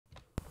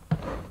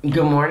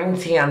Good morning,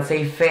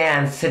 Teyonce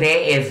fans.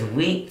 Today is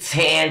week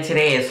 10.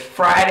 Today is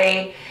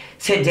Friday.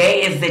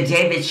 Today is the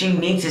day that you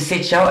need to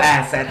sit your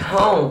ass at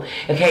home.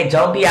 Okay,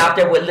 don't be out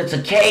there with little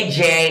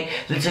KJ, and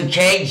little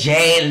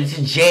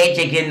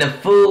JJ getting the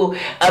food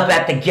up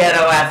at the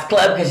ghetto ass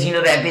club because you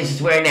know that bitch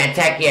is wearing that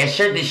tacky ass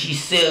shirt that she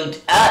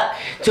sewed up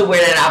to wear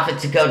that outfit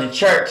to go to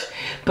church.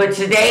 But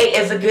today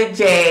is a good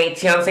day.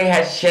 Teyonce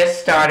has just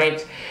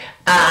started.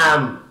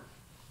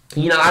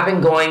 I've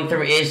been going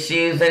through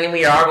issues, and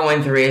we are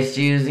going through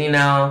issues,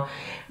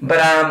 but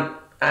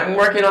I'm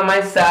working on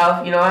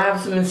myself. I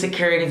have some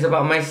insecurities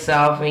about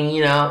myself, and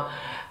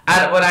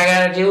what I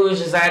gotta do is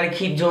just I gotta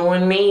keep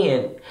doing me,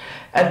 and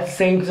at the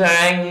same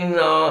time,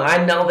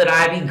 I know that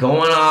I be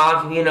going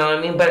off,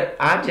 but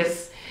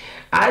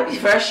I be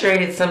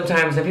frustrated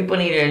sometimes, and people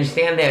need to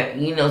understand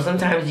that,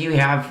 sometimes you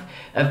have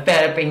a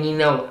fed up,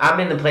 and I'm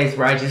in the place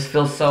where I just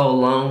feel so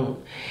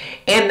alone,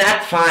 and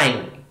that's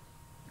fine.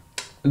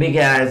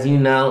 Because,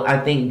 I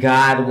think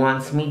God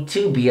wants me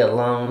to be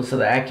alone so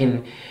that I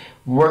can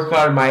work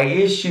on my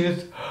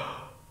issues.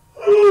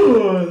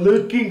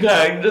 Looking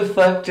kind of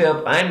fucked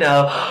up, I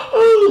know.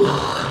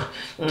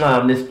 No,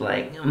 I'm just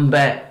playing.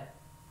 But,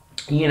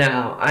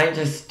 I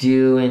just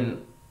do,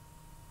 and,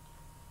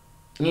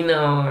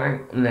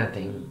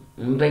 nothing.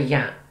 But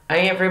yeah,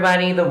 hey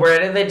everybody, the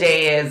word of the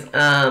day is,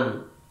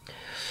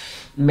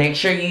 make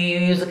sure you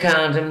use a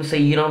condom so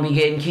you don't be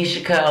getting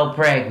Keisha Cole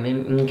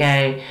pregnant,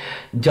 okay?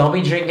 Don't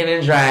be drinking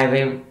and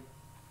driving.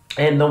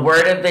 And the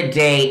word of the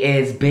day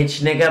is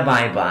bitch nigga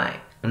bye bye.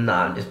 No,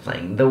 I'm just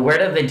playing. The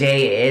word of the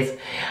day is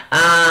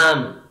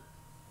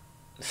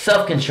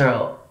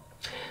self-control.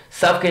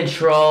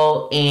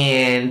 Self-control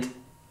and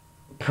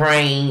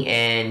praying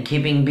and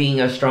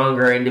being a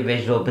stronger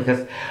individual,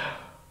 because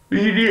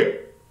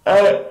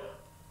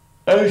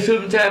I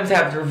sometimes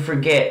have to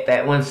forget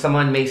that when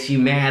someone makes you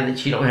mad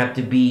that you don't have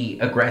to be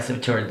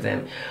aggressive towards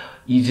them.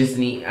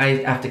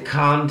 I have to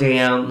calm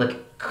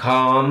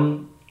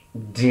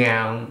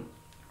down,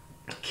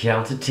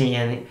 count to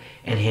 10,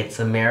 and hit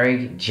some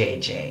Mary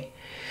JJ.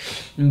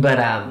 But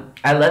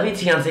I love you,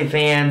 Teyonce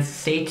fans.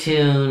 Stay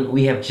tuned.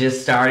 We have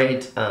just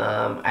started.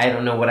 I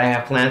don't know what I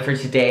have planned for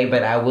today,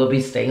 but I will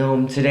be staying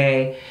home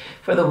today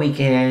for the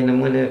weekend. I'm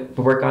going to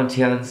work on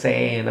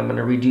Teyonce, and I'm going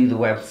to redo the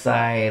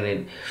website,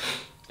 and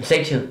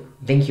stay tuned.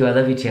 Thank you. I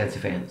love you, Teyonce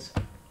fans.